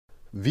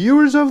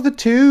Viewers of the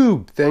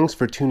tube, thanks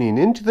for tuning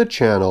into the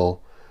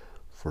channel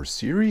for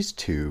Series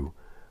 2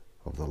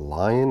 of the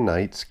Lion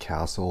Knights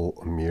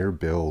Castle mirror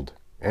build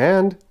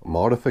and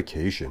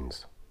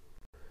modifications.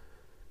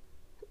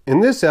 In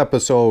this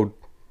episode,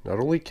 not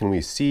only can we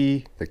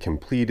see the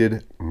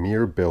completed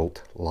mirror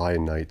built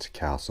Lion Knights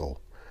Castle,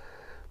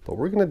 but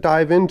we're going to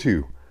dive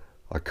into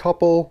a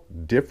couple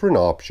different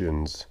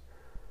options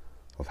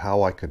of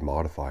how I could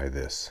modify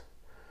this.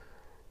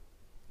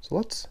 So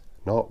let's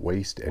not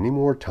waste any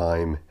more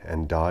time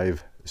and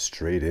dive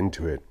straight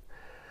into it.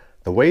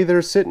 The way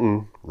they're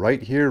sitting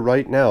right here,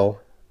 right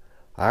now,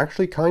 I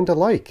actually kind of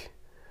like.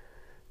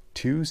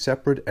 Two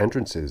separate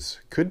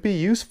entrances could be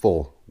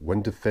useful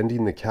when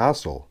defending the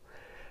castle.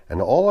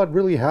 And all I'd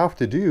really have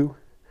to do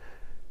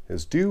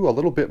is do a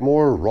little bit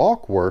more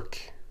rock work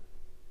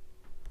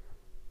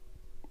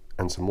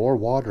and some more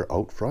water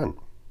out front.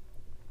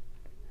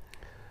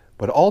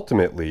 But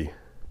ultimately,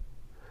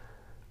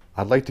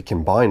 I'd like to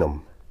combine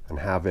them and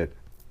have it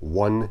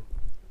one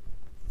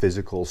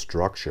physical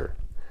structure.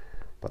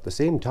 But at the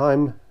same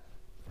time,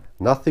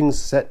 nothing's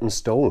set in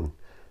stone.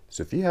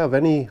 So if you have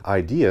any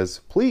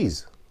ideas,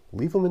 please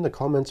leave them in the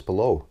comments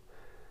below.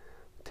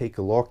 Take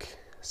a look,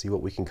 see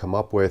what we can come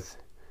up with,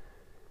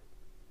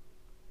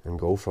 and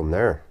go from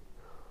there.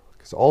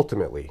 Because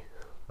ultimately,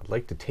 I'd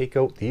like to take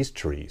out these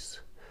trees.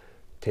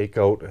 Take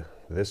out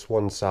this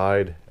one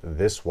side,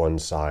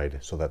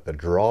 so that the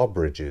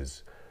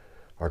drawbridges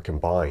are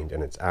combined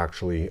and it's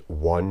actually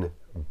one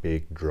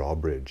big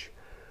drawbridge.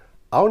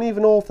 I don't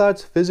even know if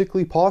that's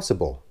physically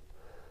possible,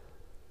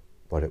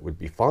 but it would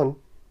be fun.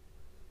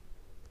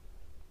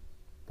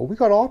 But we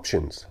got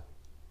options.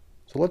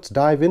 So let's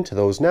dive into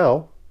those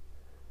now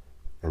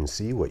and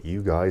see what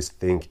you guys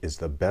think is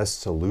the best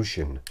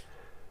solution,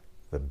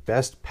 the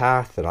best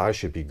path that I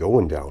should be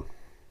going down.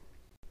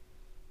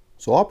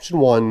 So option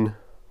one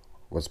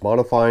was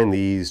modifying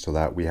these so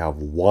that we have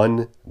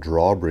one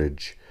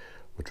drawbridge,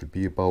 which would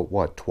be about,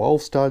 what,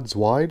 12 studs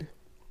wide?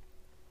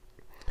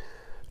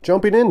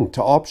 Jumping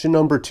into option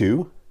number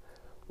two,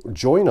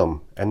 join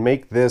them and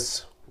make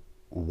this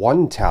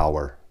one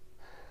tower.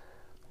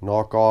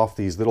 Knock off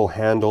these little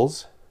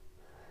handles,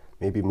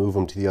 maybe move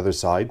them to the other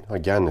side,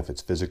 again, if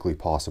it's physically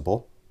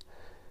possible.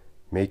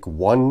 Make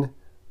one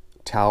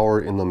tower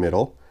in the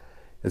middle.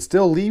 It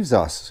still leaves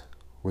us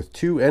with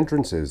two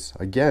entrances,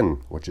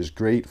 again, which is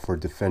great for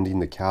defending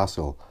the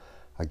castle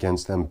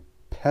against them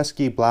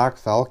pesky black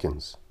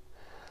falcons.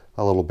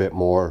 A little bit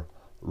more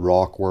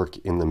rock work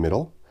in the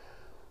middle.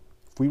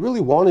 If we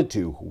really wanted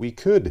to, we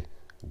could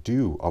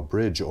do a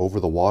bridge over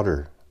the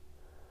water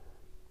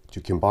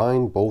to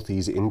combine both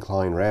these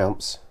incline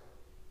ramps,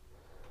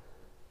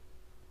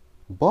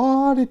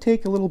 but it'd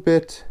take a little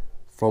bit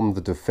from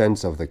the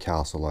defense of the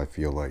castle, I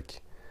feel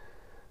like.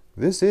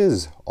 This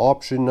is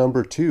option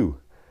number two.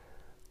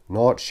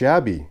 Not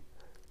shabby.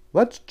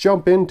 Let's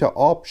jump into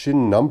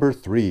option number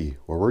three,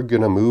 where we're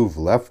gonna move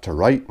left to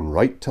right and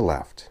right to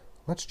left.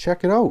 Let's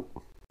check it out.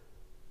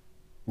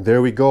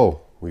 There we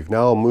go. We've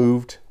now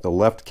moved the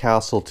left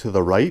castle to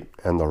the right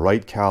and the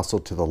right castle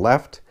to the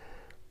left.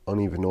 I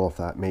don't even know if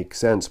that makes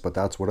sense, but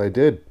that's what I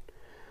did.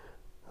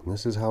 And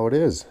this is how it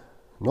is.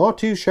 Not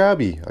too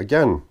shabby.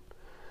 Again,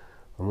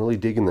 I'm really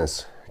digging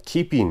this.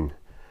 Keeping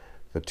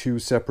the two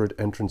separate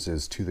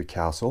entrances to the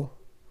castle.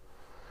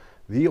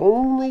 The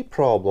only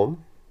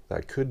problem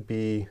that could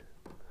be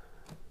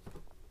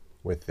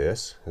with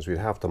this is we'd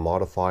have to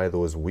modify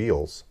those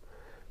wheels.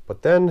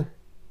 But then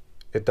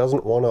it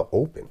doesn't want to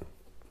open.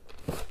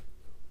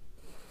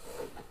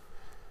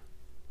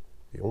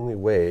 The only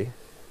way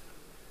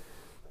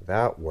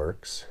that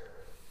works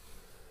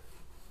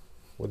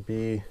would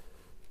be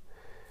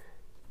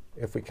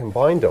if we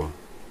combined them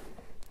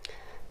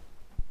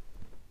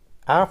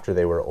after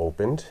they were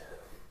opened,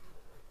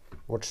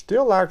 which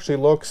still actually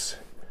looks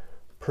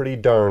pretty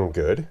darn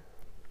good,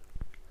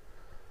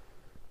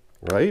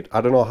 right? I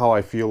don't know how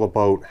I feel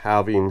about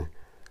having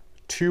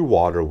two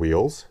water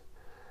wheels.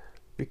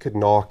 We could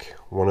knock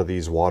one of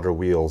these water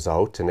wheels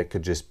out and it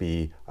could just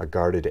be a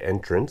guarded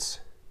entrance.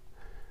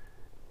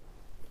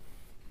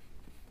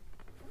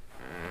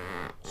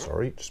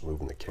 Sorry, just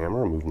moving the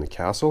camera, moving the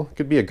castle. It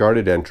could be a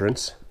guarded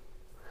entrance.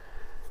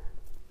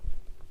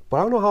 But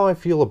I don't know how I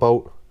feel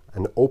about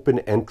an open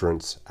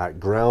entrance at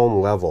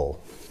ground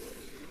level.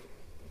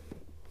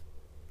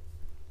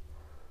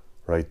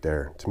 Right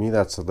there. To me,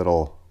 that's a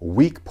little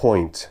weak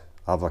point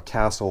of a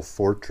castle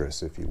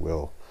fortress, if you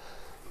will.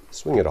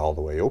 Swing it all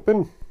the way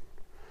open.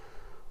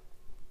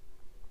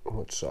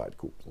 Which side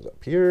opens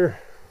up here?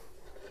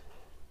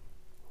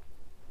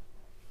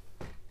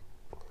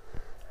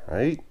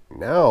 Right,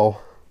 now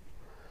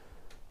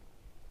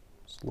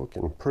it's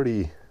looking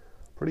pretty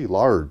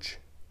large.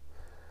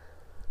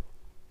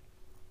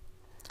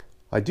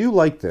 I do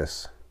like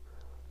this.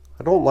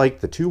 I don't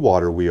like the two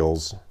water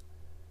wheels,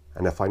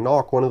 and if I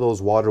knock one of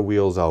those water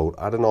wheels out,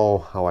 I don't know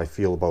how I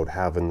feel about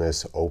having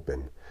this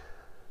open.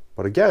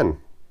 But again,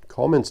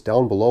 comments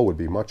down below would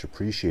be much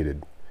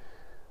appreciated.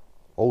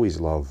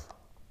 Always love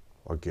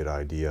a good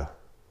idea.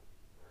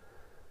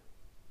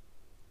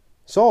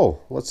 So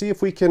let's see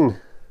if we can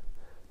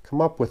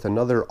come up with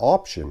another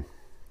option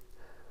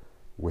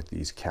with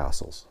these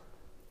castles.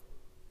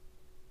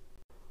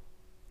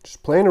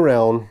 Just playing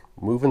around,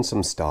 moving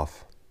some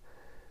stuff,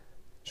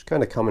 just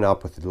kind of coming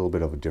up with a little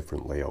bit of a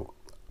different layout.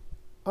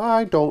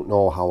 I don't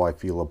know how I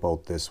feel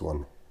about this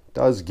one. It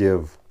does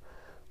give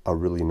a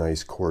really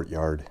nice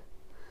courtyard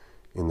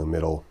in the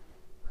middle.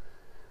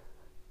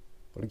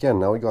 But again,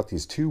 now we got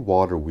these two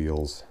water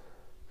wheels.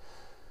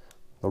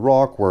 The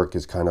rock work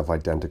is kind of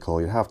identical.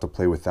 You have to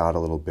play with that a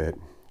little bit,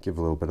 give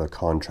a little bit of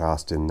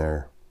contrast in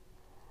there.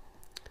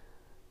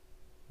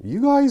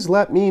 You guys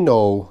let me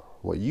know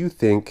what you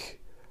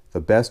think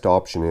the best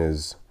option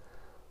is.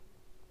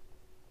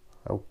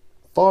 I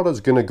thought I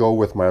was going to go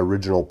with my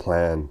original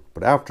plan,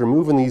 but after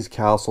moving these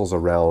castles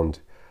around,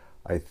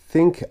 I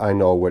think I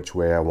know which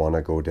way I want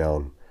to go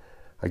down.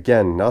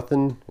 Again,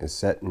 nothing is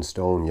set in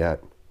stone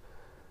yet.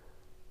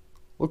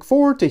 Look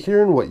forward to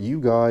hearing what you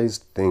guys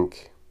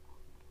think.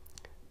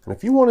 And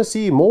if you want to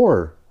see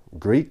more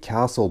great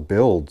castle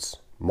builds,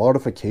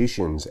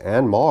 modifications,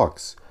 and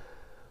mocks,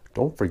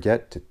 don't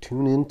forget to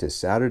tune in to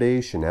Saturday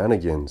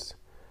Shenanigans,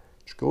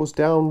 which goes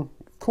down,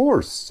 of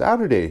course,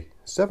 Saturday,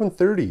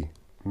 7:30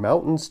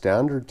 Mountain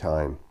Standard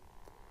Time.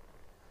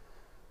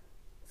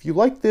 If you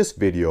like this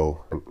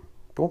video,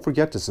 don't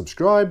forget to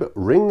subscribe,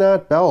 ring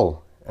that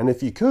bell, and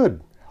if you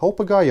could,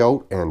 help a guy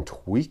out and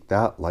tweak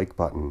that like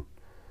button.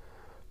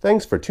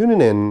 Thanks for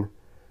tuning in.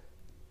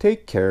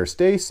 Take care,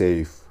 stay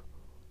safe.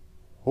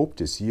 Hope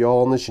to see you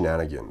all in the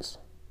shenanigans.